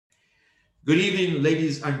Good evening,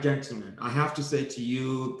 ladies and gentlemen. I have to say to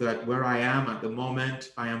you that where I am at the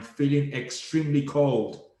moment, I am feeling extremely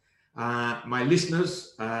cold. My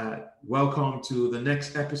listeners, welcome to the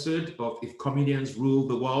next episode of If Comedians Rule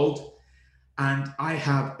the World. And I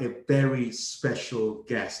have a very special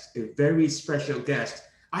guest, a very special guest.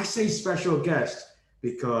 I say special guest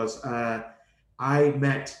because I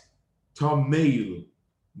met Tom Mayhew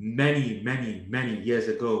many years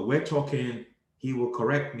ago. We're talking, he will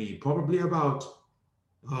correct me, probably about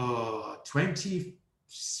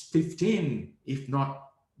 2015, if not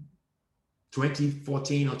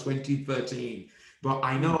 2014 or 2013. But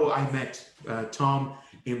I know I met Tom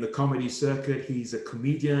in the comedy circuit. He's a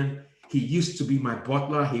comedian. He used to be my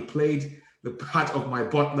butler. He played the part of my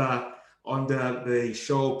butler under the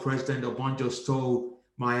show President Obonjo Stole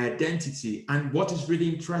My Identity. And what is really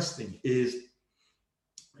interesting is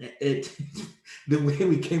it the way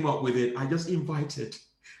we came up with it. I just invited.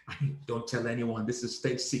 I don't tell anyone. This is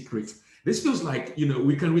state secret. This feels like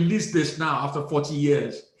we can release this now after 40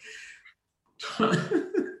 years.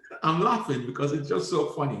 I'm laughing because it's just so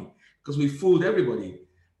funny because we fooled everybody.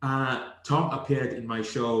 Tom appeared in my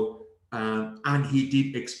show and he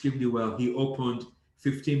did extremely well. He opened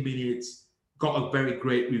 15 minutes, got a very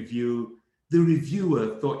great review. The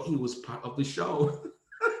reviewer thought he was part of the show.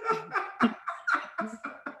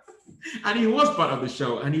 And he was part of the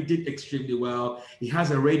show and he did extremely well. He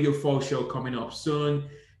has a Radio 4 show coming up soon.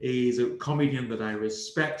 He's a comedian that I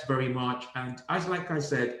respect very much. And as like I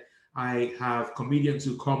said, I have comedians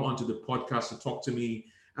who come onto the podcast to talk to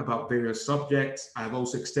me about various subjects. I've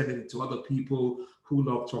also extended it to other people who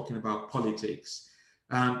love talking about politics.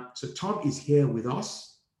 So Tom is here with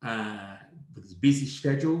us with his busy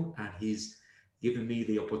schedule, and he's given me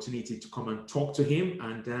the opportunity to come and talk to him.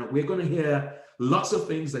 And we're going to hear lots of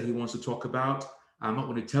things that he wants to talk about. I'm not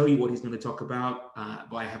going to tell you what he's going to talk about,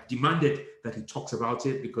 but I have demanded that he talks about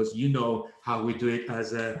it because you know how we do it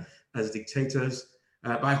as dictators.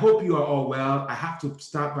 But I hope you are all well. I have to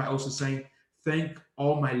start by also saying thank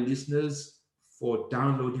all my listeners for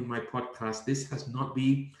downloading my podcast. This has not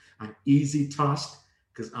been an easy task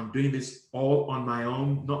because I'm doing this all on my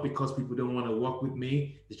own, not because people don't want to work with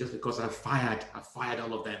me. It's just because I fired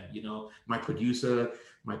all of them. My producer,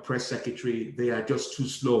 my press secretary, they are just too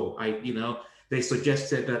slow. They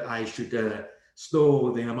suggested that I should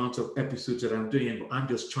slow the amount of episodes that I'm doing, but I'm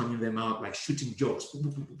just churning them out like shooting jokes.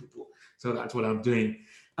 So that's what I'm doing.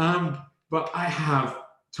 But I have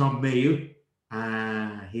Tom Mayhew.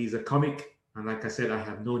 He's a comic, and like I said, I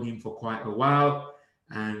have known him for quite a while,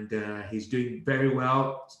 and he's doing very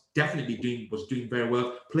well. Was doing very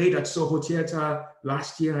well. Played at Soho Theatre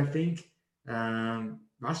last year, I think.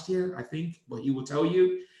 But he will tell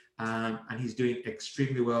you. And he's doing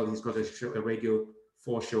extremely well. He's got a Radio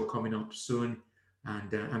 4 show coming up soon,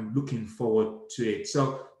 and I'm looking forward to it.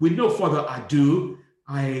 So, with no further ado,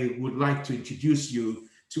 I would like to introduce you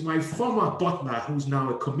to my former butler, who's now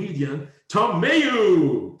a comedian, Tom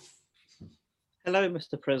Mayhew. Hello,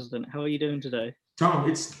 Mr. President. How are you doing today? Tom,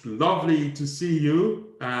 it's lovely to see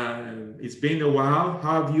you. It's been a while.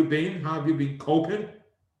 How have you been? How have you been coping?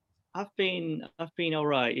 I've been all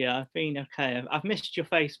right. Yeah, I've been okay. I've missed your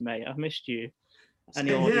face, mate. I've missed you. And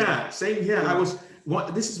Same here. Same here.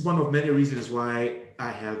 This is one of many reasons why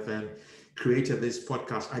I have created this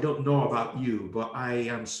podcast. I don't know about you, but I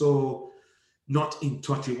am so not in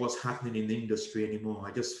touch with what's happening in the industry anymore.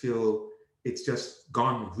 I just feel it's just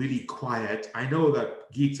gone really quiet. I know that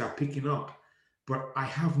gigs are picking up, but I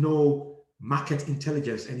have no market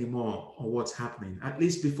intelligence anymore on what's happening. At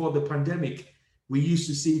least before the pandemic, we used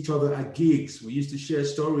to see each other at gigs. We used to share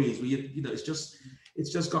stories. It's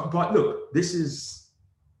just got. But look, this is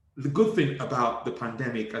the good thing about the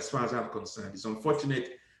pandemic, as far as I'm concerned. It's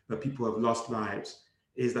unfortunate that people have lost lives.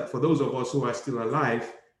 Is that for those of us who are still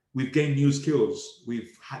alive, we've gained new skills.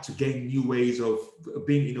 We've had to gain new ways of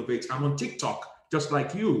being innovative. I'm on TikTok, just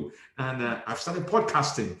like you, and I've started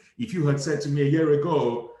podcasting. If you had said to me a year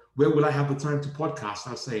ago, where will I have the time to podcast?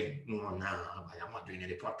 I'll say, no, I'm not doing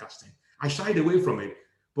any podcasting. I shied away from it,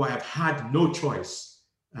 but I've had no choice.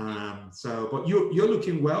 But you're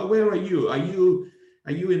looking well. Where are you? Are you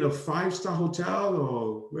in a 5-star hotel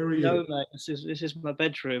or where are you? No, mate. This is my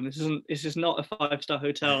bedroom. This is not a 5-star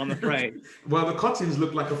hotel, I'm afraid. Well, the curtains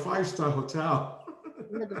look like a 5-star hotel.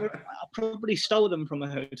 I probably stole them from a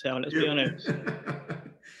hotel. Let's be honest.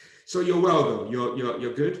 So you're well though.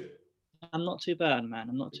 You're good. I'm not too bad, man.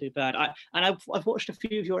 I'm not too bad. I've watched a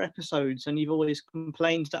few of your episodes, and you've always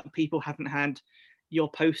complained that people haven't had your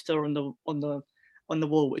poster on the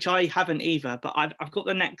wall, which I haven't either. But I've got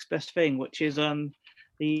the next best thing, which is the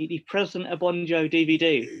the President Abonjo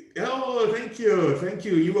DVD. Oh, thank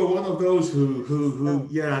you. You were one of those who.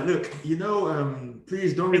 Yeah. Look,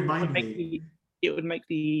 please don't It remind would make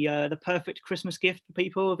me. the perfect Christmas gift for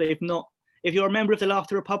people. They've not, if you're a member of the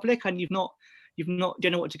Laughter Republic and you've not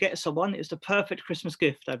don't know what to get someone, it's the perfect Christmas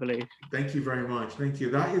gift, I believe. Thank you very much. Thank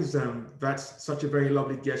you. That's such a very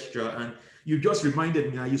lovely gesture, and you just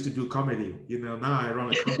reminded me. I used to do comedy. Now I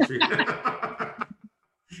run a country. But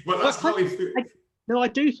Well, that's how it feels. no, I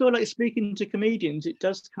do feel like speaking to comedians, it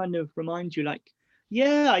does kind of remind you, like,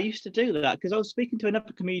 yeah, I used to do that, because I was speaking to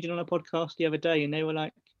another comedian on a podcast the other day, and they were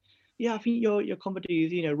like, yeah, I think your comedy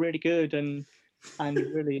is really good and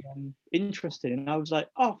really interesting. And I was like,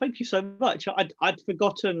 oh, thank you so much. I'd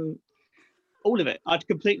forgotten all of it. I'd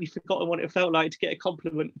completely forgotten what it felt like to get a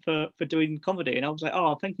compliment for doing comedy, and I was like,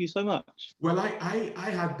 oh, thank you so much. Well, I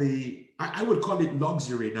had I would call it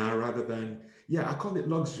luxury now rather than, yeah, I call it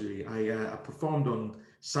luxury. I performed on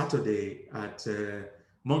Saturday at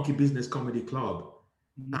Monkey Business Comedy Club.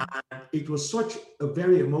 Mhm. And it was such a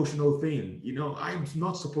very emotional thing. I'm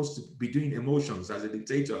not supposed to be doing emotions as a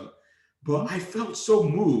dictator, but Mhm. I felt so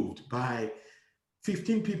moved by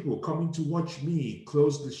 15 people coming to watch me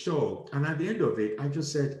close the show. And at the end of it, I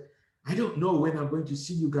just said, I don't know when I'm going to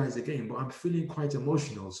see you guys again, but I'm feeling quite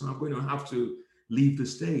emotional. So I'm going to have to leave the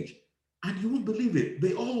stage. And you won't believe it.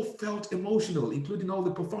 They all felt emotional, including all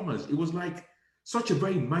the performers. It was like such a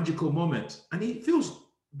very magical moment. And it feels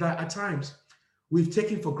that at times we've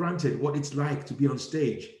taken for granted what it's like to be on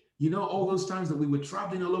stage. All those times that we were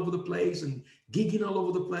traveling all over the place and gigging all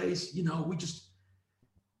over the place, we just,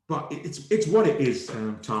 but it's what it is,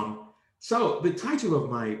 Tom. So the title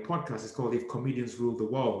of my podcast is called "If Comedians Rule the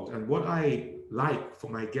World," and what I like for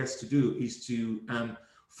my guests to do is to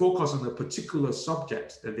focus on a particular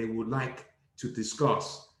subject that they would like to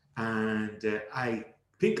discuss. And I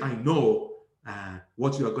think I know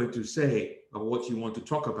what you are going to say or what you want to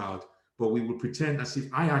talk about, but we will pretend as if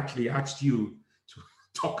I actually asked you to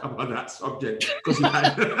talk about that subject because you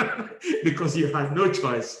had because you had no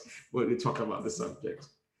choice but to talk about the subject.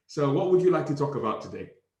 So, what would you like to talk about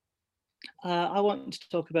today? I want to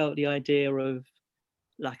talk about the idea of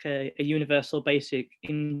like a universal basic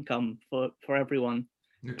income for everyone,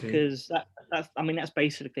 Okay. because that's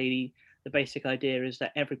basically the basic idea is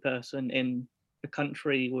that every person in the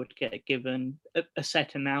country would get given a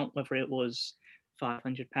set amount, whether it was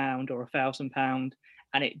 £500 or £1,000,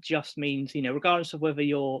 and it just means, regardless of whether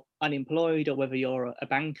you're unemployed or whether you're a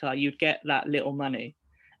banker, you'd get that little money,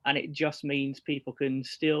 and it just means people can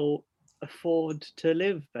still afford to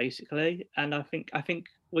live, basically. And I think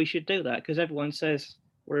we should do that, because everyone says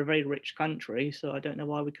we're a very rich country, so I don't know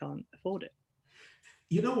why we can't afford it.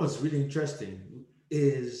 You know what's really interesting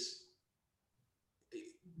is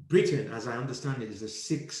Britain, as I understand it, is the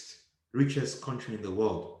sixth richest country in the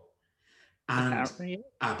world. And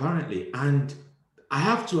Apparently. and I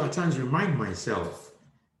have to at times remind myself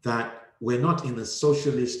that we're not in a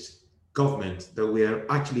socialist government, that we're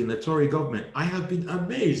actually in a Tory government. I have been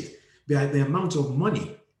amazed by the amount of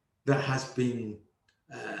money that has been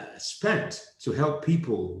spent to help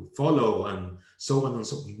people follow and so on and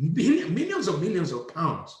so on. Millions of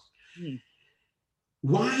pounds. Hmm.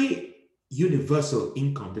 Why universal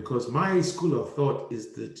income? Because my school of thought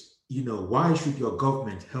is that, why should your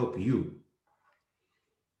government help you?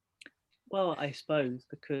 Well, I suppose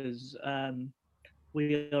because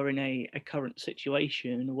we are in a current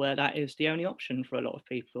situation where that is the only option for a lot of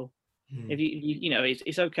people. Hmm. If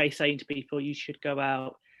it's okay saying to people you should go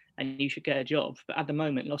out and you should get a job, but at the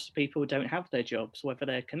moment, lots of people don't have their jobs, whether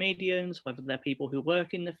they're comedians, whether they're people who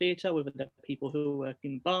work in the theatre, whether they're people who work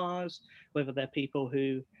in bars, whether they're people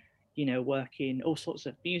who work in all sorts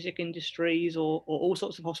of music industries or all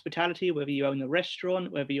sorts of hospitality, whether you own a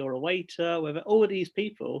restaurant, whether you're a waiter, whether all of these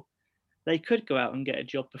people, they could go out and get a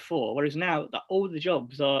job before, whereas now that all the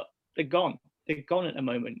jobs they're gone. They're gone at the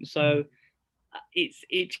moment. So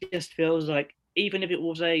it just feels like, even if it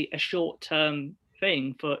was a short term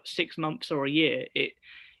thing for 6 months or a year, it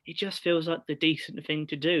just feels like the decent thing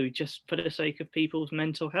to do, just for the sake of people's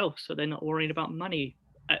mental health, so they're not worrying about money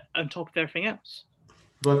on top of everything else.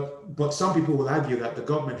 But some people will argue that the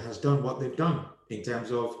government has done what they've done in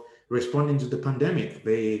terms of responding to the pandemic.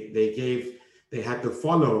 They had the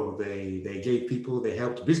follow. They gave people. They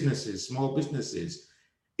helped businesses, small businesses.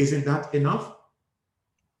 Isn't that enough?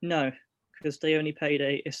 No, because they only paid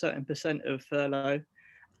a certain percent of furlough,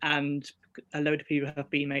 and a load of people have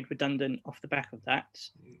been made redundant off the back of that,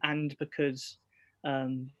 and because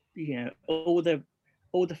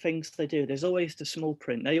all the things they do, there's always the small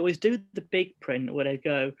print. They always do the big print where they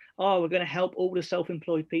go, oh, we're going to help all the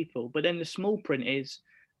self-employed people, but then the small print is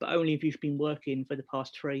but only if you've been working for the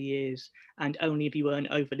past 3 years, and only if you earn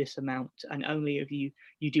over this amount, and only if you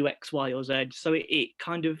do X, Y, or Z. So it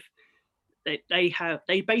kind of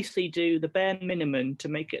they basically do the bare minimum to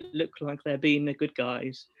make it look like they're being the good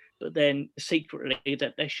guys, but then secretly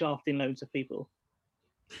that they're shafting loads of people.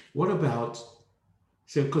 What about,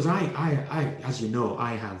 so because as you know,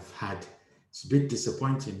 I have had, it's a bit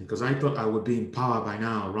disappointing because I thought I would be in power by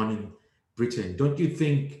now running Britain. Don't you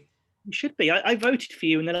think? You should be. I voted for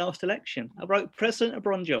you in the last election. I wrote President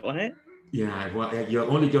Abronjo on it. Yeah, well, you're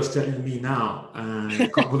only just telling me now, a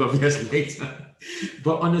couple of years later.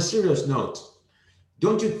 But on a serious note,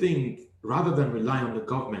 don't you think rather than rely on the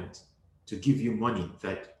government to give you money,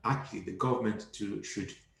 that actually the government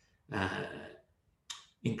should uh,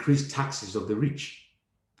 increase taxes of the rich?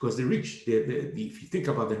 Because the rich, if you think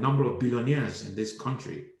about the number of billionaires in this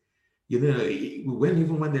country, you know,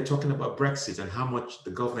 even when they're talking about Brexit and how much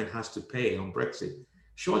the government has to pay on Brexit,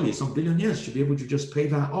 surely some billionaires should be able to just pay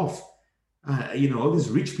that off. All these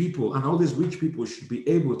rich people, and all these rich people should be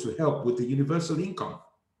able to help with the universal income.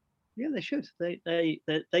 Yeah, they should.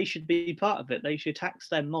 They should be part of it. They should tax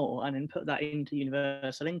them more and then put that into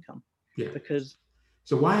universal income. Yeah. Because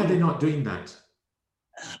so why are they not doing that?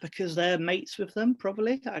 Because they're mates with them,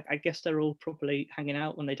 probably. I guess they're all probably hanging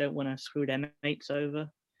out when they don't want to screw their mates over.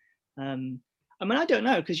 I mean, I don't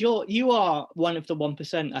know, because you are one of the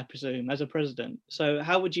 1%, I presume, as a president. So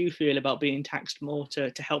how would you feel about being taxed more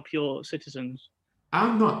to help your citizens?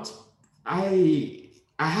 I'm not. I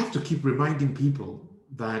have to keep reminding people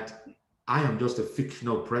that I am just a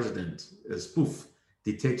fictional president, a spoof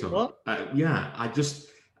dictator. What?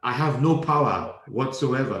 I have no power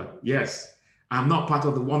whatsoever. Yes, I'm not part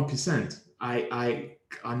of the 1%.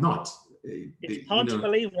 I'm not. It's hard to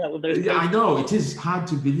believe that with those. Yeah, I know it is hard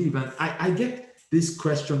to believe, and I get this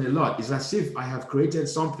question a lot. It's as if I have created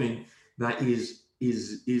something that is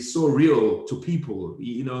so real to people,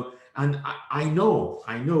 And I know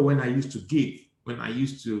when I used to gig, when I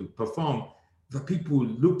used to perform, the people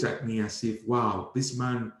looked at me as if, wow, this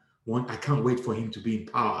man, I can't wait for him to be in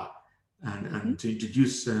power and to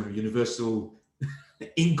introduce universal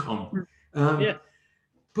income. Yeah.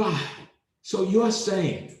 But so you're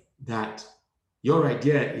saying that your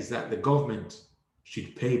idea is that the government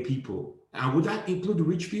should pay people, and would that include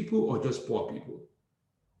rich people or just poor people?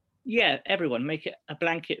 Yeah, everyone, make it a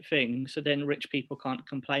blanket thing, so then rich people can't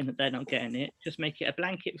complain that they're not getting it. Just make it a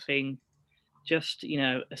blanket thing, just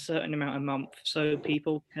a certain amount a month, so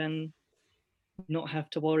people can not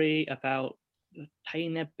have to worry about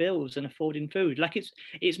paying their bills and affording food. Like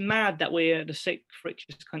it's mad that we're the sixth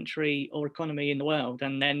richest country or economy in the world,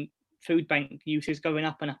 and then food bank use is going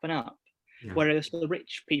up and up and up. Yeah. Whereas the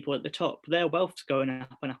rich people at the top, their wealth's going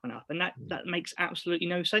up and up and up, and that makes absolutely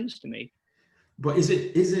no sense to me. But is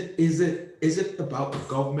it about the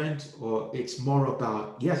government, or it's more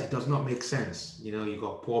about, yes, it does not make sense. You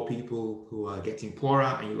got poor people who are getting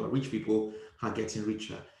poorer, and you got rich people who are getting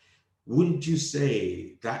richer. Wouldn't you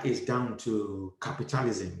say that is down to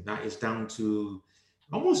capitalism? That is down to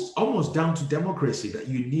almost down to democracy, that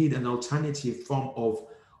you need an alternative form of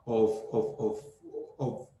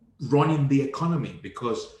running the economy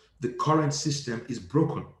because the current system is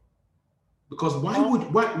broken. Because why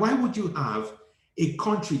would you have a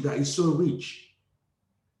country that is so rich,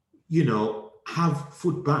 have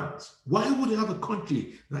food banks? Why would you have a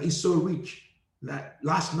country that is so rich? That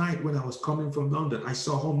last night when I was coming from London, I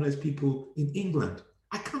saw homeless people in England.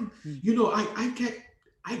 I can't,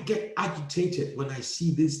 I get agitated when I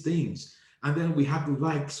see these things. And then we have the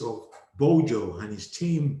likes of Bojo and his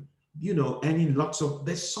team, earning lots of,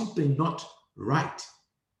 there's something not right.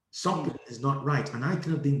 Something is not right. And I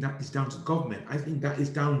don't think that is down to government. I think that is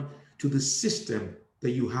down to the system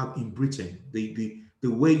that you have in Britain, the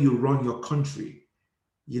way you run your country.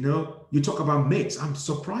 You talk about mates. I'm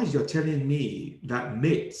surprised you're telling me that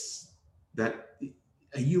mates, can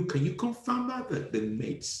you confirm that the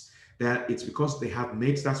mates, that it's because they have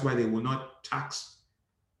mates, that's why they will not tax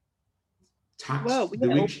the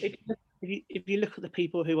rich? If you look at the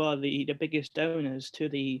people who are the biggest donors to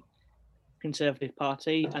the Conservative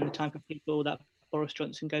Party and the type of people that Boris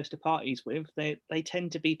Johnson goes to parties with, they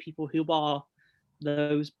tend to be people who are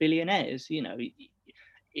those billionaires.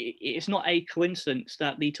 It's not a coincidence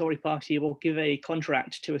that the Tory party will give a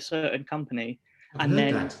contract to a certain company, and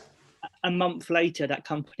then a month later that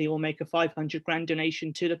company will make a 500 grand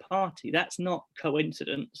donation to the party. That's not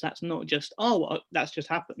coincidence. That's not just, that's just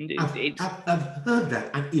happened. I've heard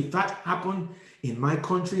that, and if that happened in my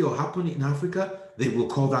country or happened in Africa, they will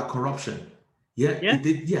call that corruption.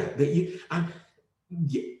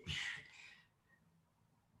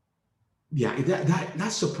 Yeah,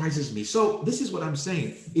 that surprises me. So this is what I'm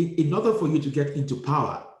saying. In order for you to get into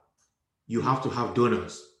power, you Mm. have to have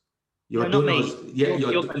donors. Your No, not donors, me. yeah,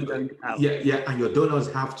 You're going to go into power. yeah, and your donors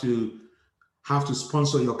have to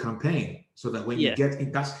sponsor your campaign so that when you Yeah, get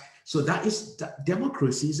in, that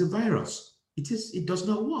democracy is a virus. It does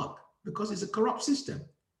not work because it's a corrupt system.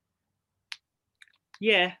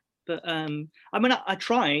 yeah. But I mean, I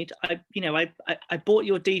tried. I bought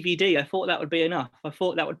your DVD. I thought that would be enough. I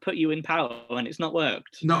thought that would put you in power, and it's not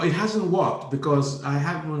worked. No, it hasn't worked because I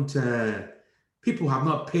haven't. People have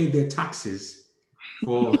not paid their taxes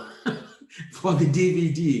for for the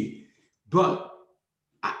DVD. But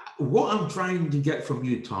what I'm trying to get from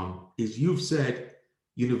you, Tom, is you've said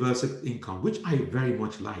universal income, which I very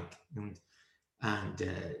much like, and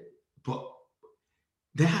but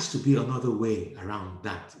there has to be another way around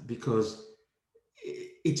that because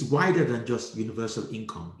it's wider than just universal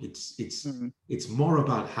income. Mm. It's more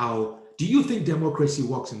about how. Do you think democracy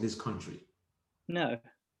works in this country? No.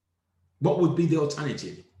 What would be the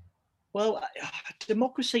alternative? Well,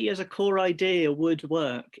 democracy as a core idea would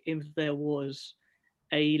work if there was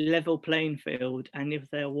a level playing field and if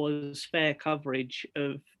there was fair coverage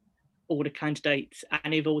of all the candidates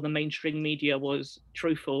and if all the mainstream media was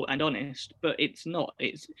truthful and honest, but it's not.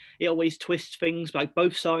 It always twists things, like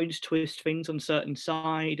both sides twist things on certain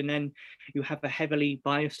side, and then you have a heavily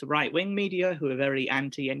biased right-wing media who are very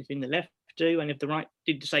anti anything the left do, and if the right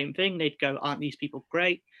did the same thing, they'd go, aren't these people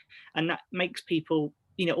great? And that makes people,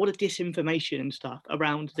 all the disinformation and stuff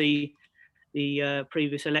around the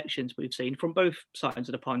previous elections we've seen from both sides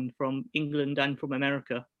of the pond, from England and from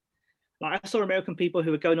America. Like, I saw American people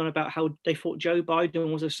who were going on about how they thought Joe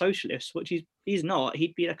Biden was a socialist, which he's not.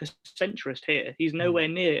 He'd be like a centrist here. He's nowhere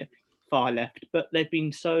near far left, but they've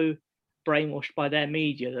been so brainwashed by their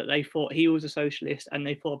media that they thought he was a socialist and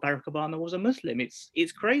they thought Barack Obama was a Muslim.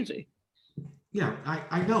 It's crazy. Yeah,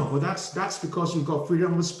 I know, but that's because you've got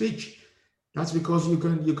freedom of speech. That's because you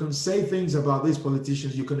can say things about these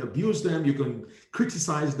politicians, you can abuse them, you can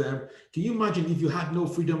criticize them. Can you imagine if you had no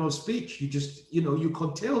freedom of speech? You just, you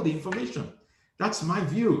curtail the information. That's my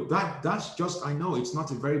view. That's just, I know it's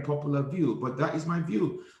not a very popular view, but that is my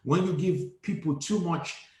view. When you give people too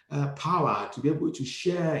much power to be able to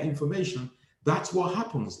share information, that's what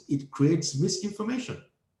happens. It creates misinformation.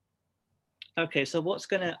 Okay, so what's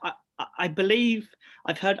gonna? I believe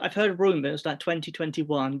I've heard rumors that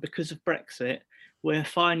 2021, because of Brexit, we're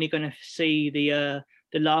finally going to see the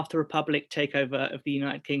Laughter Republic takeover of the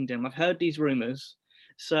United Kingdom. I've heard these rumors.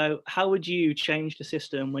 So how would you change the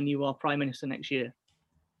system when you are prime minister next year?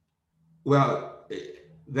 Well,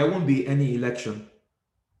 there won't be any election.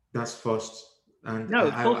 That's first. And No,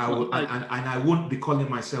 of course I not. will, No. and I won't be calling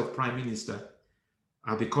myself prime minister.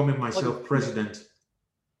 I'll be calling myself president.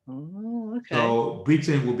 Oh, okay. So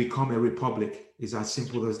Britain will become a republic. It's as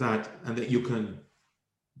simple as that. And then you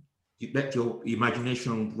let your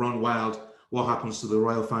imagination run wild. What happens to the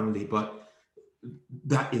royal family? But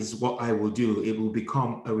that is what I will do. It will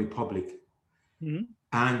become a republic. Mhm.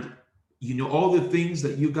 And all the things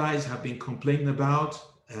that you guys have been complaining about,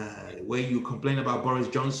 where you complain about Boris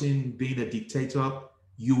Johnson being a dictator,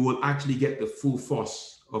 you will actually get the full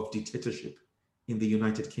force of dictatorship in the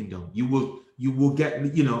United Kingdom. You will get,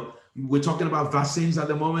 we're talking about vaccines at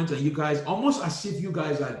the moment, and you guys, almost as if you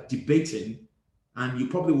guys are debating, and you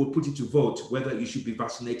probably will put it to vote whether you should be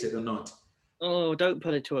vaccinated or not. Oh, don't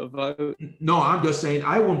put it to a vote. No, I'm just saying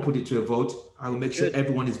I won't put it to a vote. I will make sure Good,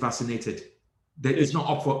 everyone is vaccinated. That good. it's not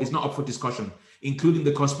up for discussion, including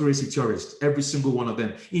the conspiracy theorists, every single one of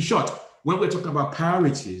them. In short, when we're talking about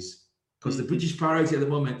priorities, because the Mhm. British priority at the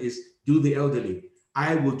moment is do the elderly.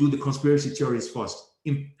 I will do the conspiracy theorists first.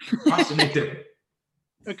 Vaccinate them.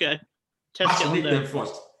 Okay, test it on Vaccinate them. them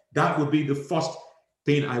first. That will be the first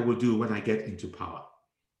thing I will do when I get into power.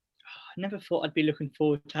 I never thought I'd be looking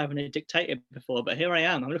forward to having a dictator before, but here I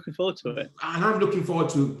am. I'm looking forward to it. And I'm looking forward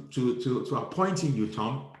to appointing you,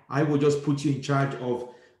 Tom. I will just put you in charge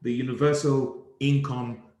of the universal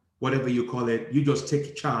income, whatever you call it. You just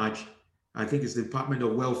take charge. I think it's the Department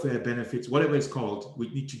of Welfare Benefits, whatever it's called. We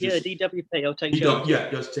need to Yeah, just DWP, I'll take charge. yeah,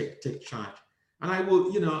 just take charge. And I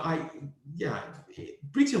will, yeah,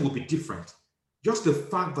 Britain will be different. Just the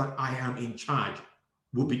fact that I am in charge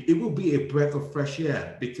will be a breath of fresh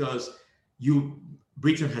air because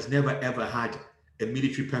Britain has never ever had a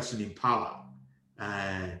military person in power.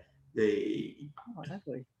 Uh, they Oh, have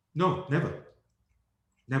we? No, never,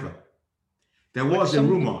 never. There Well, was a some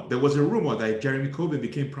rumor. There was a rumor that if Jeremy Corbyn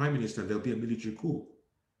became prime minister, there'll be a military coup.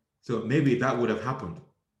 So maybe that would have happened.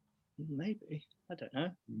 maybe. I don't know.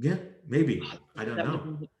 Yeah, maybe. I don't That would know.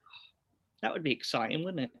 have been that would be exciting,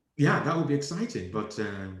 wouldn't it? Yeah, that would be exciting. But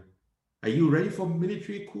Are you ready for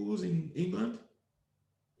military coups in England?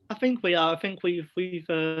 I think we are. I think we've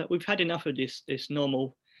had enough of this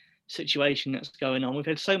normal situation that's going on. We've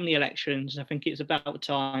had so many elections. I think it's about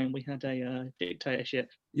time we had a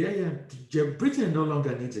dictatorship. Yeah. Britain no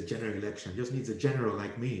longer needs a general election. Just needs a general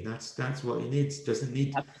like me. That's what it needs. Doesn't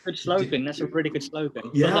need. That's a good slogan. That's a really good slogan.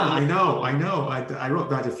 Got a Yeah, lot of money. I know. I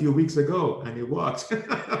wrote that a few weeks ago, and it worked.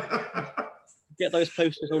 Get those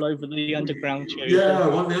posters all over the underground tube. Yeah,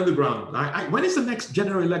 on the underground. When is the next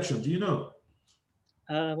general election? Do you know?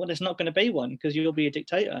 Well, there's not going to be one because you'll be a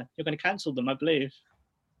dictator. You're going to cancel them, I believe.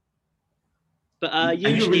 But Are you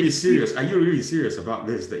usually, really serious? Are you really serious about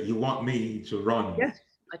this? That you want me to run? yes,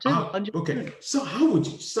 I do. 100%. Okay. So how would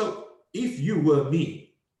you? So if you were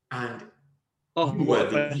me, and Oh, you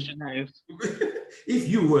what were a question now. if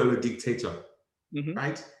you were a dictator, Mm-hmm.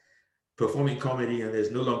 right? Performing comedy, and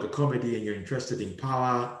there's no longer comedy, and you're interested in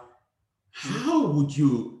power. How would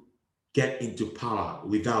you get into power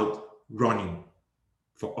without running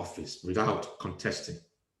for office, without contesting?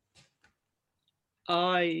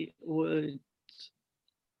 I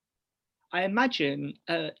imagine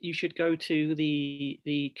you should go to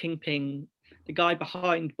the kingpin, the guy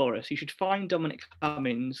behind Boris. You should find Dominic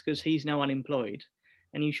Cummings because he's now unemployed,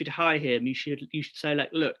 and you should hire him. You should say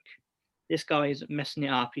like, look, this guy is messing it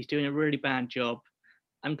up. He's doing a really bad job.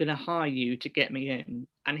 I'm going to hire you to get me in.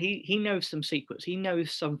 And he knows some secrets. He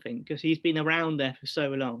knows something because he's been around there for so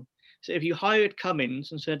long. So if you hired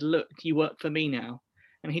Cummins and said, look, you work for me now,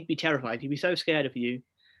 and he'd be terrified. He'd be so scared of you.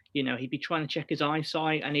 You know, he'd be trying to check his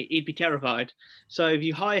eyesight and he'd be terrified. So if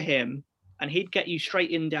you hire him and he'd get you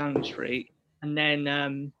straight in down the street, and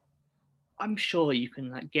then I'm sure you can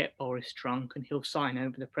like get Boris drunk and he'll sign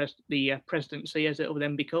over the presidency as it will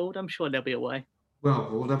then be called. I'm sure there'll be a way. Well,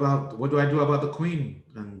 what do I do about the Queen?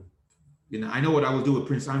 And I know what I will do with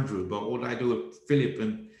Prince Andrew, but what do I do with Philip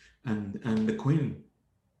and the Queen?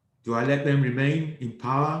 Do I let them remain in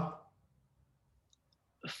power?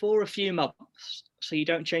 For a few months, so you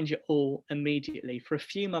don't change it all immediately. For a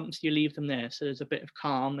few months, you leave them there, so there's a bit of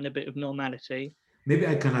calm and a bit of normality. Maybe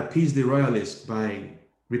I can appease the royalists by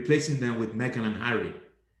replacing them with Meghan and Harry.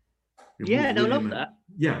 Yeah, they'll love that.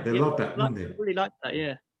 Yeah, they love that, won't they? Really like that,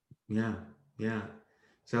 yeah. Yeah.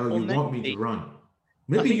 So Or you want me to run? I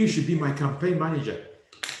Maybe think you should be my campaign manager.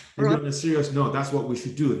 Maybe Right. on a serious note, that's what we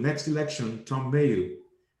should do. Next election, Tom Mayhew.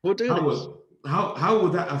 We'll do this. How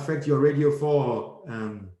would that affect your Radio 4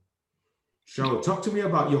 show? Talk to me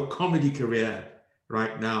about your comedy career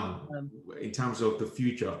right now in terms of the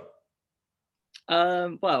future.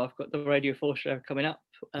 Well, I've got the Radio 4 show coming up,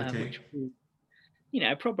 Okay.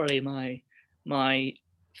 which probably my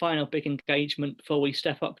final big engagement before we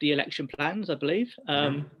step up the election plans, I believe.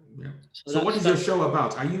 Yeah. So what is your show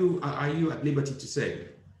about? Are you at liberty to say?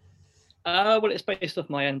 Well, it's based off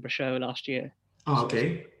my Edinburgh show last year. Oh,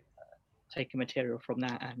 okay. So taking material from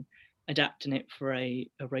that and adapting it for a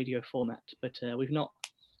radio format, but we've not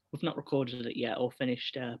recorded it yet or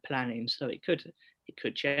finished planning. So it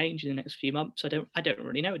could change in the next few months. I don't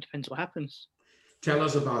really know. It depends what happens. Tell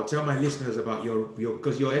my listeners about your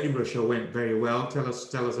because your Edinburgh show went very well. Tell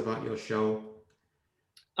us about your show.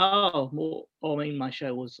 Oh, well, I mean, my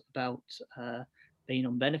show was about being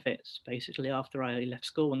on benefits basically after I left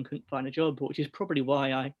school and couldn't find a job, which is probably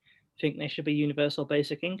why I think there should be universal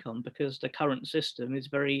basic income, because the current system is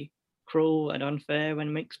very cruel and unfair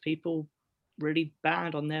and makes people really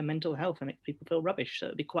bad on their mental health and makes people feel rubbish. So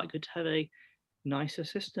it'd be quite good to have a nicer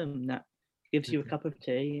system that gives you a cup of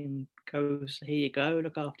tea and goes, here you go,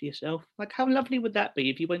 look after yourself. Like, how lovely would that be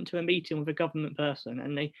if you went to a meeting with a government person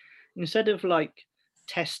and they, instead of like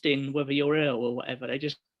testing whether you're ill or whatever, they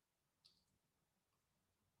just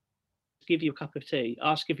give you a cup of tea,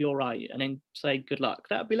 ask if you're right, and then say good luck.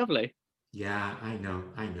 That'd be lovely. Yeah, I know.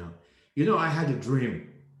 I had a dream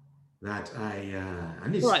that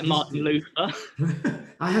Martin Luther.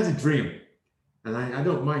 I had a dream, and I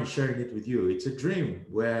don't mind sharing it with you. It's a dream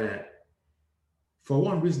where, for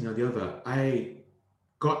one reason or the other, I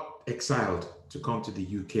got exiled to come to the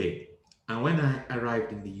UK. And when I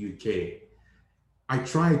arrived in the UK, I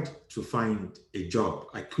tried to find a job.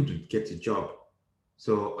 I couldn't get a job.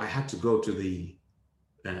 So I had to go to the,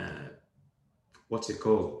 the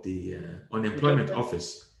unemployment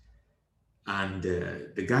office. And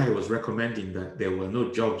the guy was recommending that there were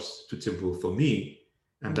no jobs suitable for me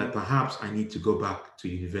and that perhaps I need to go back to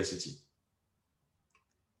university.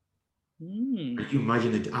 Can you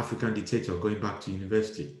imagine an African dictator going back to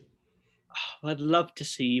university? Oh, I'd love to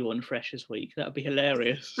see you on Freshers Week. That would be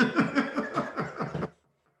hilarious. I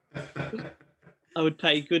would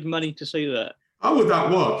pay good money to see that. How would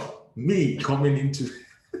that work? Me coming into...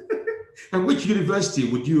 And which university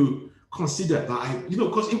would you considered that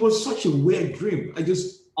because it was such a weird dream. I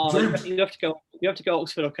just dreamt. You have to go. You have to go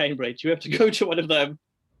Oxford or Cambridge. You have to go to one of them.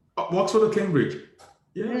 Oxford or Cambridge?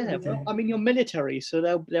 Yeah. Well, I mean, you're military, so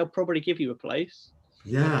they'll probably give you a place.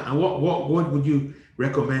 Yeah. And what would you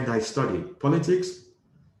recommend I study? Politics?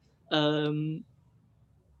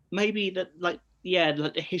 Maybe that, like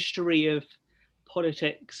the history of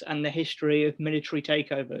politics and the history of military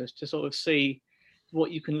takeovers to sort of see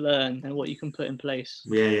what you can learn and what you can put in place.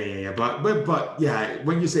 Yeah. But yeah,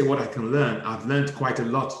 when you say what I can learn, I've learned quite a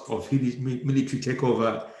lot of military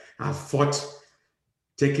takeover. I've fought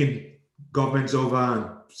taking governments over and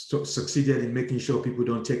succeeded in making sure people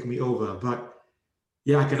don't take me over. But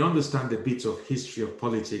yeah, I can understand the bits of history of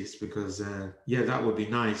politics because that would be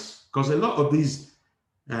nice. Because a lot of these,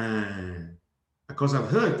 because I've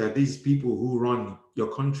heard that these people who run your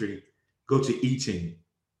country go to Eton.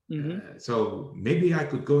 So maybe I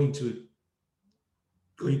could go into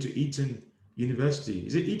Eton University.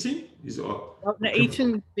 Is it Eton?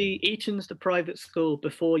 Eton's the private school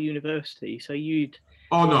before university. So you'd.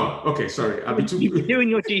 Oh no! Okay, sorry. I'll be too. You're doing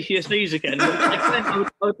your GCSEs again. I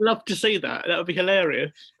would love to see that. That would be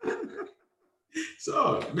hilarious.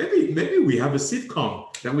 So maybe we have a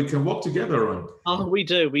sitcom that we can work together on. Oh, we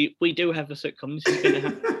do. We do have a sitcom. This is going to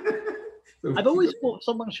happen. I've always thought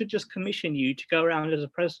someone should just commission you to go around as a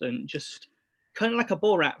president, just kind of like a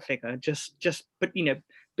Borat figure, but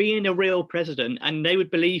being a real president, and they would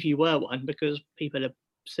believe you were one because people are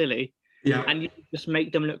silly. Yeah. And you just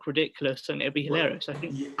make them look ridiculous, and it'll be hilarious. I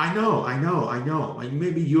think. I know. And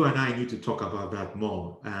maybe you and I need to talk about that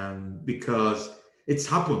more, because it's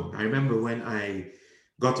happened. I remember when I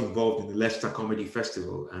got involved in the Leicester Comedy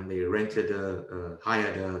Festival, and they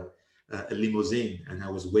hired a limousine, and I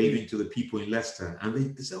was waving to the people in Leicester, and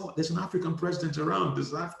they said, "Oh, there's an African president around."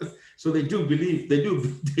 So they do believe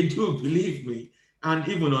me, and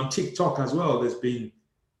even on TikTok as well.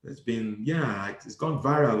 It's gone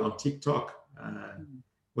viral on TikTok.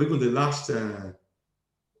 Even the last,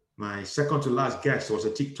 my second to last guest was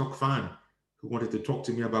a TikTok fan who wanted to talk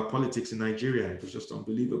to me about politics in Nigeria. It was just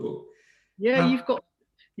unbelievable. Yeah, you've got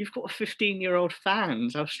 15-year-old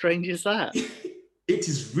fans. How strange is that? It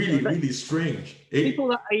is really strange. People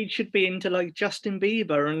that age should be into like Justin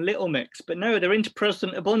Bieber and Little Mix, but no, they're into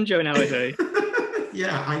President Obonjo nowadays.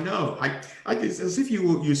 Yeah, I know. It's as if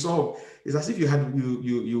you saw. It's as if you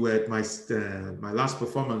were at my last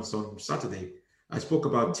performance on Saturday. I spoke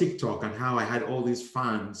about TikTok and how I had all these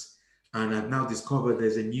fans, and I've now discovered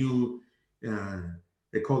there's a new.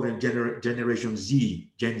 They call them Generation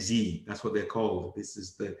Z, Gen Z. That's what they're called. This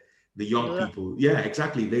is the young people. Yeah,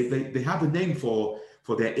 exactly. They have a name for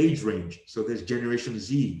their age range. So there's Generation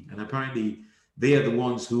Z, and apparently they are the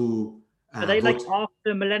ones who. Are they like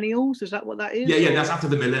after millennials? Is that what that is? Yeah, that's after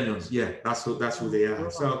the millennials. Yeah, that's who they are.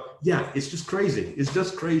 So yeah, it's just crazy. It's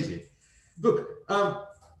just crazy. Look,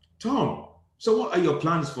 Tom. So what are your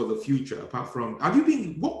plans for the future? Apart from, have you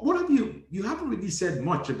been? What have you haven't really said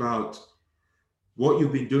much about what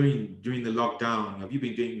you've been doing during the lockdown. Have you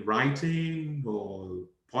been doing writing or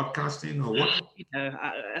podcasting or what?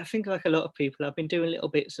 I think like a lot of people, I've been doing little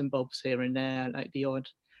bits and bobs here and there, like the odd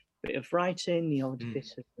bit of writing, the odd bit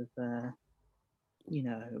of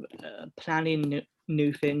planning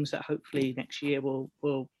new things that hopefully next year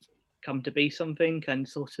will come to be something, and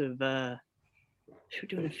sort of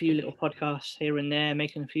doing a few little podcasts here and there,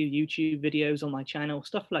 making a few YouTube videos on my channel,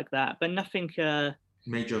 stuff like that, but nothing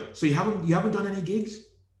major. So you haven't done any gigs?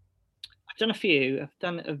 I've done a few. I've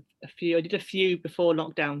done a few. I did a few before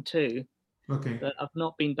lockdown too. Okay. But I've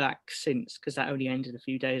not been back since, because that only ended a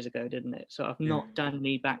few days ago, didn't it? So I've not done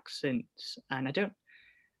any back since, and I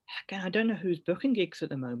don't know who's booking gigs at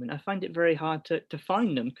the moment. I find it very hard to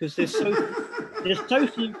find them, because there's so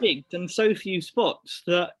few gigs and so few spots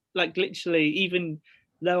that, like, literally, even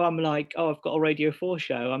though I'm like, oh, I've got a Radio 4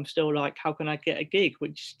 show, I'm still like, how can I get a gig?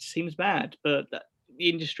 Which seems bad, but the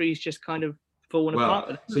industry's just kind of fallen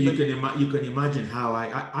apart. So you can imagine how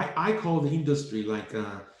I call the industry like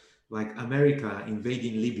America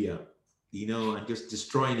invading Libya, and just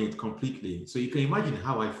destroying it completely. So you can imagine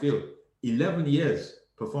how I feel. 11 years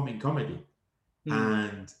performing comedy,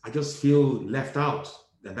 and I just feel left out.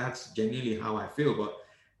 And that's genuinely how I feel. But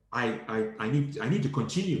I need to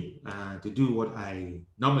continue to do what I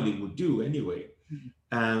normally would do anyway.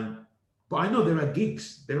 But I know there are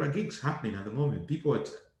gigs happening at the moment. People are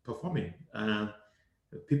performing.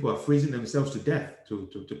 People are freezing themselves to death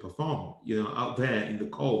to perform, out there in the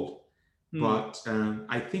cold. But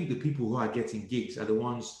I think the people who are getting gigs are the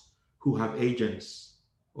ones who have agents,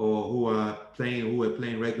 or who are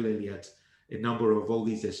playing regularly at a number of all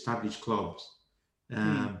these established clubs.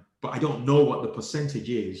 But I don't know what the percentage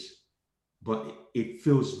is but it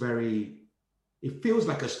feels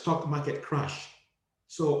like a stock market crash.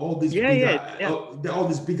 So Yeah, yeah, yeah. all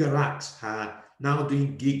these bigger acts are now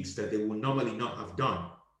doing gigs that they would normally not have done.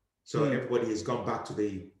 So Hmm. everybody has gone back to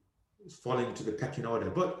falling into the pecking order.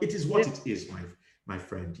 But it is Yeah. what it is, my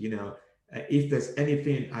friend. If there's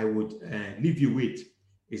anything I would leave you with,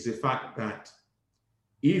 is the fact that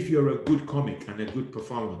if you're a good comic and a good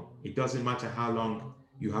performer, it doesn't matter how long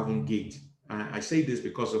you haven't gigged. I say this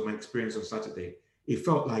because of my experience on Saturday. It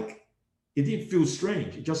felt like it didn't feel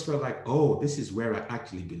strange. It just felt like, oh, this is where I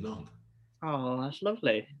actually belong. Oh, that's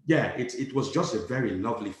lovely. Yeah, it was just a very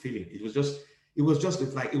lovely feeling. It was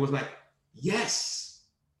like, yes,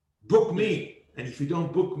 book Hmm. me. And if you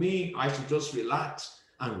don't book me, I should just relax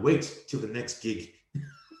and wait till the next gig.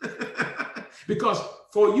 Because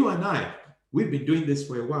for you and I, we've been doing this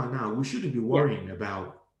for a while now. We shouldn't be Yeah. worrying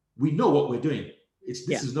about. We know what we're doing. This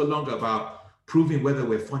Yeah. is no longer about proving whether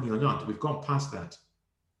we're funny or not. We've gone past that.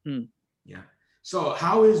 Hmm. Yeah. So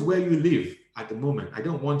how is where you live at the moment? I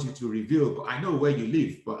don't want you to reveal, but I know where you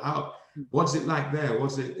live. But how? Hmm. What's it like there?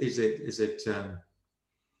 What's it? Is it?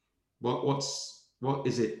 What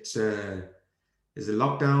is it? Is the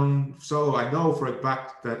lockdown? So I know for a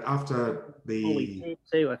fact that after Oh, we the tier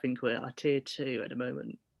two. I think we're at tier two at the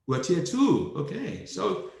moment. we're tier two. Okay.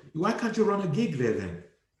 So why can't you run a gig there then?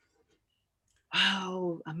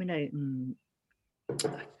 Oh, I mean, I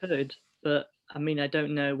could, but I mean, I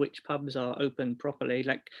don't know which pubs are open properly.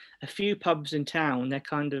 Like a few pubs in town, they're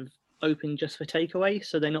kind of open just for takeaway,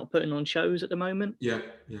 so they're not putting on shows at the moment. Yeah,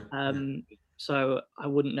 yeah, yeah. So I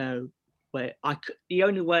wouldn't know where I could. The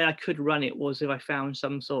only way I could run it was if I found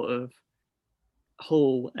some sort of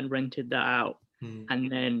hall and rented that out, Hmm.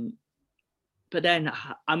 and then. But then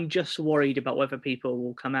I'm just worried about whether people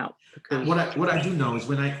will come out because What I do know is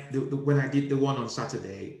when I did the one on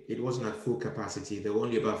Saturday, it wasn't at full capacity. There were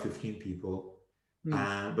only about 15 people, hmm,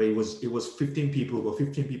 but it was 15 people, but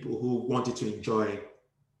 15 people who wanted to enjoy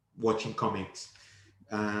watching comics.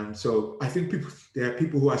 So I think there are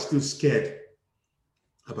people who are still scared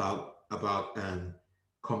about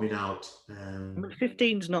coming out. I mean,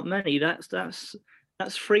 15's not many.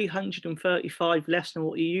 That's 335 less than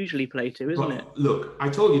what you usually play to, isn't it? But look, I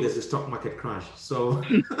told you there's a stock market crash, so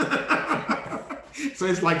so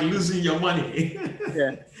it's like losing your money.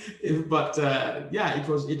 Yeah. But yeah, it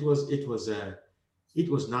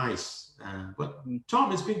was nice. But Mm.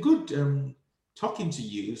 Tom, it's been good talking to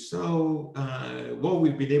you. So what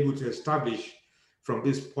we've been able to establish from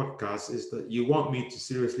this podcast is that you want me to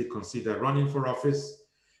seriously consider running for office.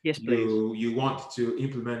 Yes, please. You want to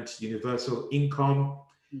implement universal income.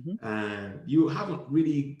 Hmm. And you haven't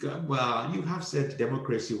really well, you have said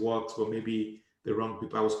democracy works for maybe the wrong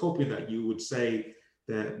people. I was hoping that you would say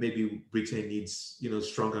that maybe Britain needs,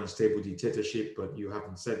 strong and stable dictatorship, but you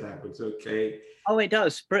haven't said that, but it's okay. Oh, it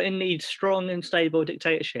does. Britain needs strong and stable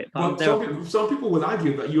dictatorship. But some people will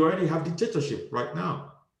argue that you already have dictatorship right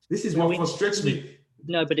now. This is No, what frustrates me.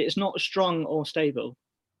 no, but it's not strong or stable.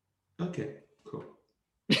 Okay, cool.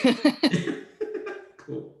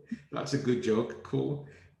 Cool. That's a good joke. Cool.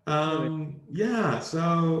 Yeah.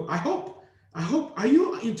 So I hope. Are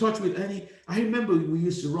you in touch with any? I remember we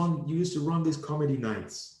used to run. You used to run these comedy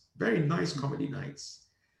nights. Very nice comedy nights.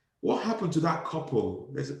 What happened to that couple?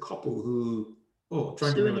 There's a couple who. Oh,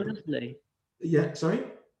 trying to Sue and remember. Leslie. Yeah. Sorry.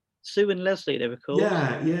 Sue and Leslie, they were called.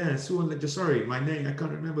 Yeah. Yeah. Sue and sorry, my name. I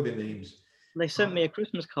can't remember their names. They sent me a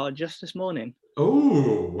Christmas card just this morning.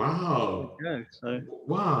 Oh wow. Yeah, so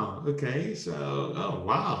Wow. Okay. So, oh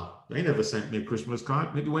wow. They never sent me a Christmas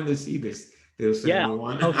card. Maybe when they see this, they'll send yeah, me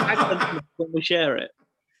one. I'll tag them when we share it.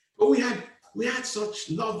 But we had such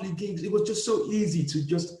lovely gigs. It was just so easy to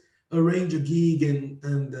just arrange a gig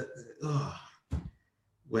and oh,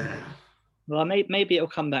 well. Well, maybe it'll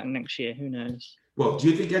come back next year. Who knows? Well, do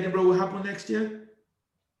you think Edinburgh will happen next year?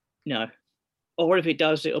 No. Or if it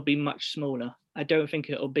does, it'll be much smaller. I don't think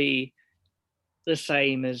it'll be the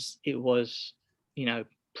same as it was,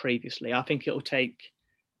 previously. I think it'll take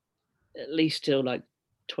at least till like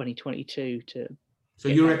 2022 to So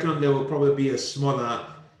get you back. reckon there will probably be a smaller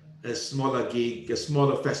gig, a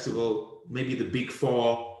smaller festival, maybe the big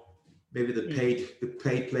four, maybe the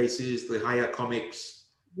paid places, the higher comics.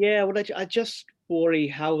 Yeah, well, I just worry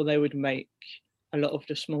how they would make a lot of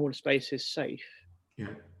the smaller spaces safe Yeah.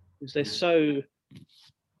 because they're Yeah. so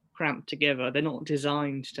cramped together. They're not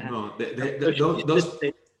designed to have No, social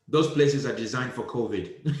distancing. those places are designed for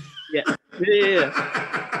COVID. Yeah,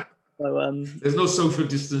 yeah. So There's no social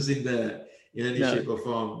distancing there in any no. shape or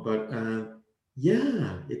form. But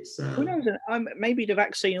yeah, it's. Who knows? Maybe the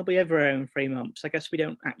vaccine will be everywhere in 3 months. I guess we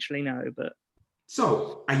don't actually know, but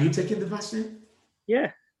So, are you taking the vaccine?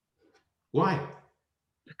 yeah. Why?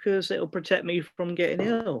 because it'll protect me from getting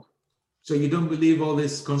ill. So you don't believe all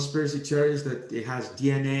these conspiracy theories that it has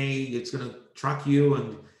DNA, it's gonna track you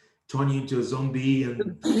and turn you into a zombie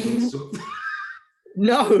and so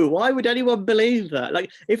No, why would anyone believe that? Like,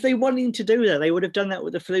 if they wanted to do that, they would have done that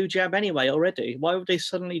with the flu jab anyway already. Why would they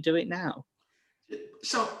suddenly do it now?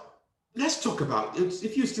 so let's talk about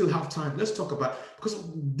if you still have time, let's talk about because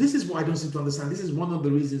this is what I don't seem to understand. This is one of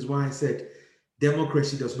the reasons why I said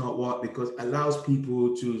democracy does not work because it allows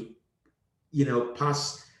people to,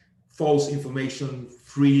 pass false information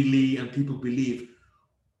freely and people believe.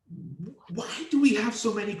 Why do we have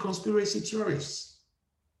so many conspiracy theorists?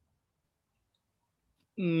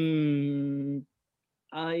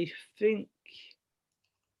 I think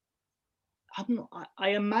I'm not. I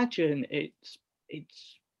imagine it's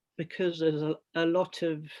because there's a lot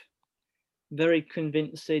of very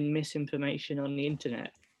convincing misinformation on the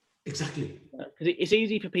internet. Exactly. Because it's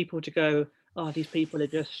easy for people to go, "Oh, these people are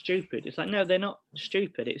just stupid." It's like, no, they're not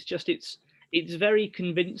stupid. It's just it's very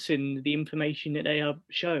convincing the information that they are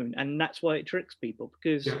shown, and that's why it tricks people.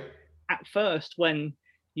 Because Yeah. at first, when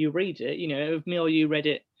you read it, if me or you read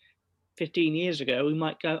it 15 years ago, we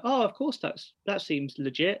might go, "Oh, of course that seems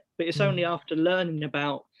legit." But it's only Mm. after learning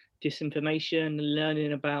about disinformation and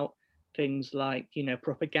learning about things like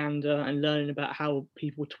propaganda and learning about how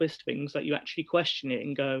people twist things that you actually question it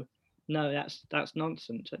and go, "No, that's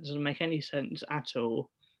nonsense. That doesn't make any sense at all.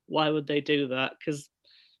 Why would they do that?" Because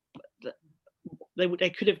they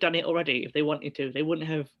could have done it already if they wanted to. They wouldn't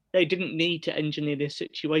have. They didn't need to engineer this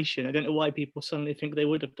situation. I don't know why people suddenly think they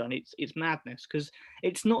would have done it. It's madness because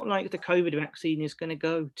it's not like the COVID vaccine is going to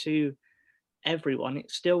go to everyone.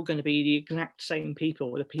 It's still going to be the exact same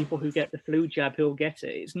people, the people who get the flu jab who'll get it.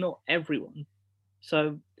 It's not everyone.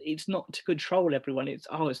 So it's not to control everyone. It's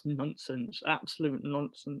nonsense, absolute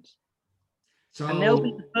nonsense. And they'll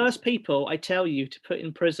be the So, first people I tell you to put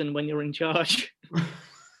in prison when you're in charge.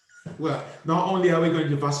 well, not only are we going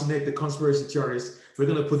to vaccinate the conspiracy theorists, we're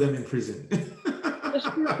going to put them in prison.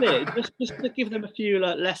 Just for a bit, just to give them a few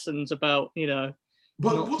lessons about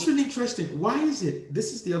But not. what's really interesting, why is it?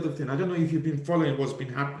 This is the other thing. I don't know if you've been following what's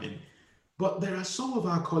been happening, but there are some of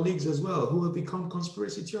our colleagues as well who have become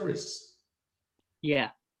conspiracy theorists.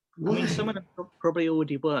 Yeah, I mean some of Why? them probably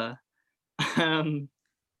already were. Um,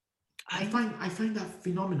 I I find that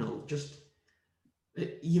phenomenal. Just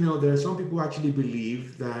there are some people who actually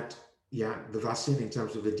believe that yeah, the vaccine in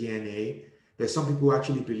terms of the DNA. There's some people who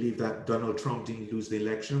actually believe that Donald Trump didn't lose the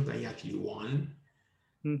election; that he actually won.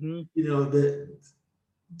 mhm.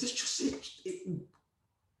 This just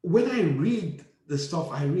when I read the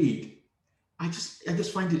stuff I read, I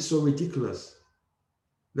just find it so ridiculous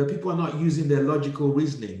that people are not using their logical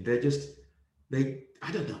reasoning. They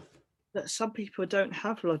I don't know. That some people don't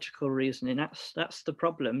have logical reasoning. That's the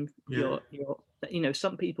problem. Yeah.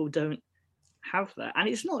 Some people don't have that, and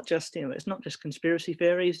it's not just it's not just conspiracy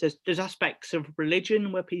theories. There's aspects of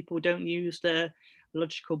religion where people don't use their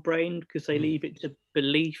logical brain because they Mm, leave it to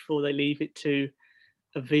belief or they leave it to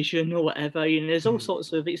a vision or whatever. There's all mm,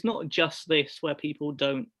 sorts of. It's not just this where people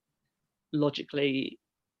don't logically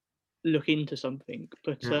look into something,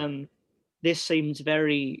 but yeah. this seems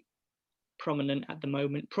very prominent at the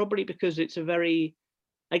moment, probably because it's a very.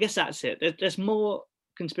 I guess that's it. There's more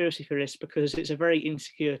conspiracy theorists because it's a very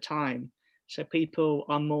insecure time, so people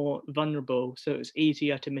are more vulnerable, so it's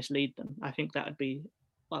easier to mislead them. I think that would be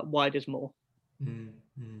why there's more. Mm,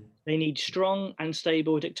 mm. They need strong and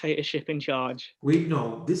stable dictatorship in charge. We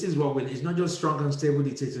know this is what we need. It's not just strong and stable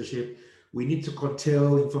dictatorship. We need to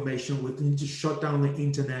curtail information. We need to shut down the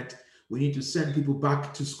internet. We need to send people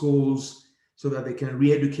back to schools so that they can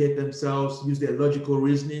re-educate themselves, use their logical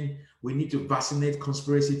reasoning. We need to vaccinate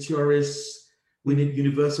conspiracy theorists. We need Mhm.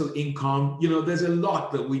 universal income. There's a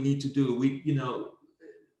lot that we need to do.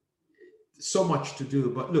 So much to do.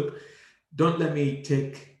 But look, don't let me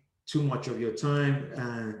take too much of your time.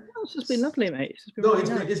 Oh, this has been lovely, mate. This has been No, really it's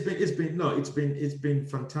nice. been it's been it's been no, it's been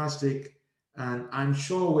fantastic, and I'm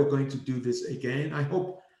sure we're going to do this again. I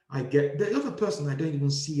hope I get the other person I don't even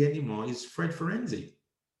see anymore is Fred Forenzi.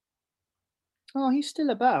 Oh, he's still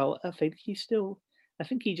about. I think he's still. I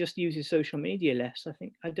think he just uses social media less. I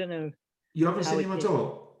think I don't know You haven't how seen it him at is.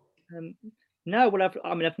 all. Um, no, well,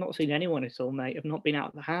 I've not seen anyone at all, mate. I've not been out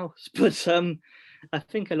of the house, but I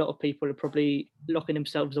think a lot of people are probably locking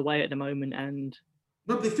themselves away at the moment, and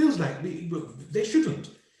No, it feels like they shouldn't.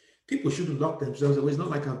 People shouldn't lock themselves away. It's not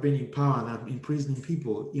like I've been in power and I'm imprisoning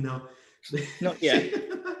people. They, not yet.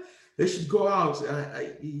 they should go out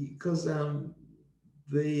because the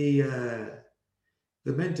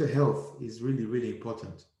the mental health is really, really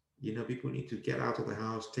important. People need to get out of the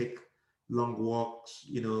house, take long walks,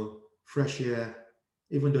 fresh air,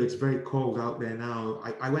 even though it's very cold out there now.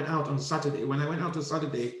 I went out on Saturday. When I went out on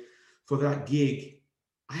Saturday for that gig,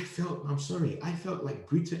 I felt like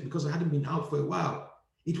Britain, because I hadn't been out for a while.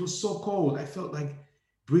 It was so cold. I felt like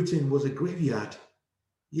Britain was a graveyard,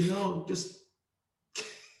 just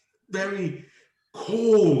very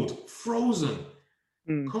cold, frozen,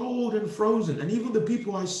 cold and frozen. And even the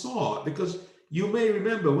people I saw, because you may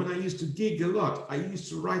remember when I used to gig a lot, I used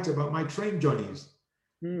to write about my train journeys.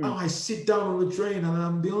 Now I sit down on the train and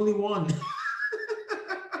I'm the only one.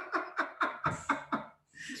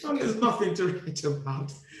 So there's nothing to write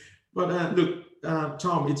about. But look,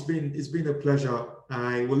 Tom, it's been a pleasure.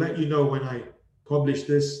 I will let you know when I publish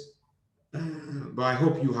this, but I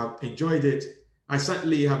hope you have enjoyed it. I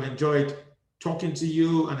certainly have enjoyed talking to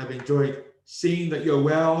you, and I've enjoyed seeing that you're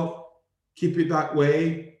well. Keep it that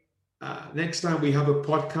way. Next time we have a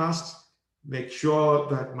podcast, make sure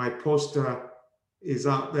that my poster is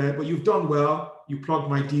out there. But you've done well. You plugged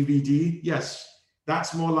my DVD. Yes,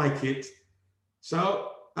 that's more like it.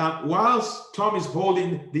 So whilst Tom is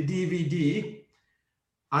holding the DVD,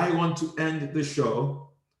 I want to end the show.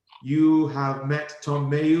 You have met Tom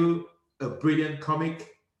Mayhew, a brilliant comic.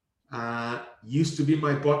 Used to be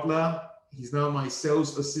my butler. He's now my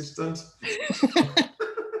sales assistant.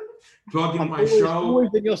 Plugging my show.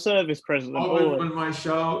 Always in your service, President. Always on my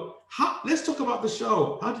show. Let's talk about the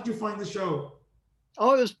show. How did you find the show?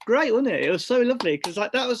 Oh, it was great, wasn't it? It was so lovely because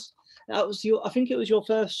that was your. I think it was your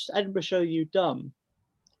first Edinburgh show you'd done,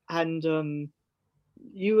 and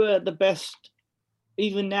you were the best.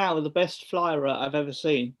 Even now, the best flyer I've ever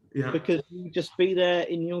seen. Yeah. Because you just be there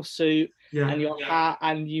in your suit and your hat,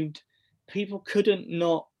 and people couldn't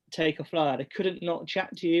not take a flyer. They couldn't not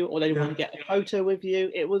chat to you, or they want to get a photo with you.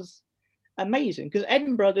 It was amazing because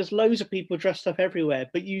Edinburgh, there's loads of people dressed up everywhere,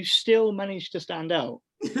 but you still managed to stand out.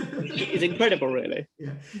 It's incredible, really.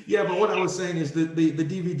 Yeah. But what I was saying is the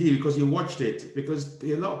DVD, because you watched it, because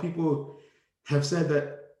a lot of people have said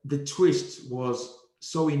that the twist was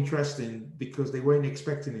so interesting because they weren't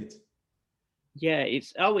expecting it. Yeah,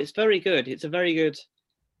 it's very good. It's a very good.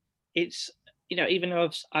 It's even though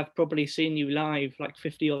I've probably seen you live like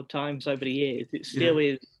 50 odd times over the years, it still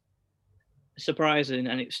is surprising,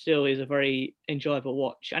 and it still is a very enjoyable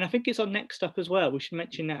watch. And I think it's on Next Up as well. We should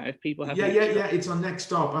mention that if people have. Yeah. It's on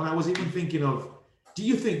Next Up, and I was even thinking of. Do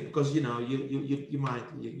you think, because you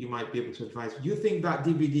might be able to advise? Do you think that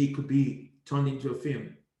DVD could be turned into a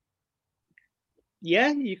film?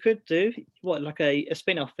 Yeah, you could do like a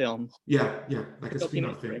spin-off film. Yeah, like a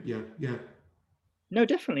spin-off film. Yeah. No,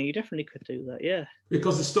 definitely, you definitely could do that. Yeah.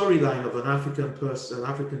 Because the storyline of an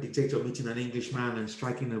African dictator meeting an Englishman and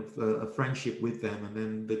striking a friendship with them, and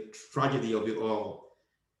then the tragedy of it all.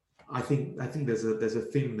 I think there's a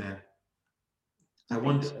theme there. I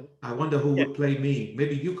wonder who would play me.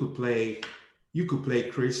 Maybe you could play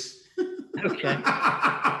Chris. Okay.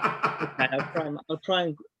 I'll try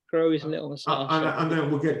and grow his little moustache. And then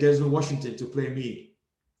we'll get Desmond Washington to play me.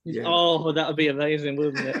 Yeah. Oh, that would be amazing,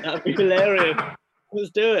 wouldn't it? That would be hilarious. Let's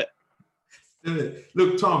do it.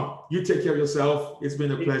 Look, Tom, you take care of yourself. It's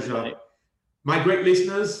been a pleasure. My great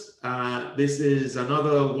listeners, this is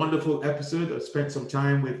another wonderful episode. I spent some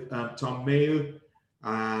time with Tom Mayhew.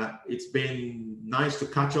 It's been nice to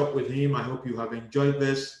catch up with him. I hope you have enjoyed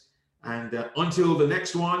this. And until the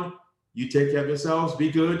next one, you take care of yourselves. Be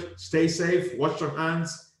good. Stay safe. Wash your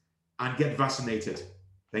hands and get vaccinated.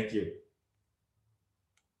 Thank you.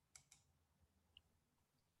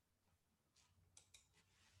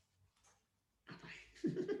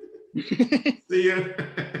 See you.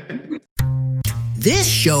 This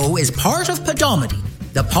show is part of Podomedy,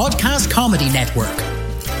 the podcast comedy network.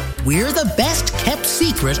 We're the best kept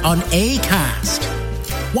secret on Acast.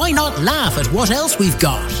 Why not laugh at what else we've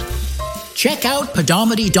got? Check out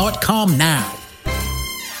podomedy.com now.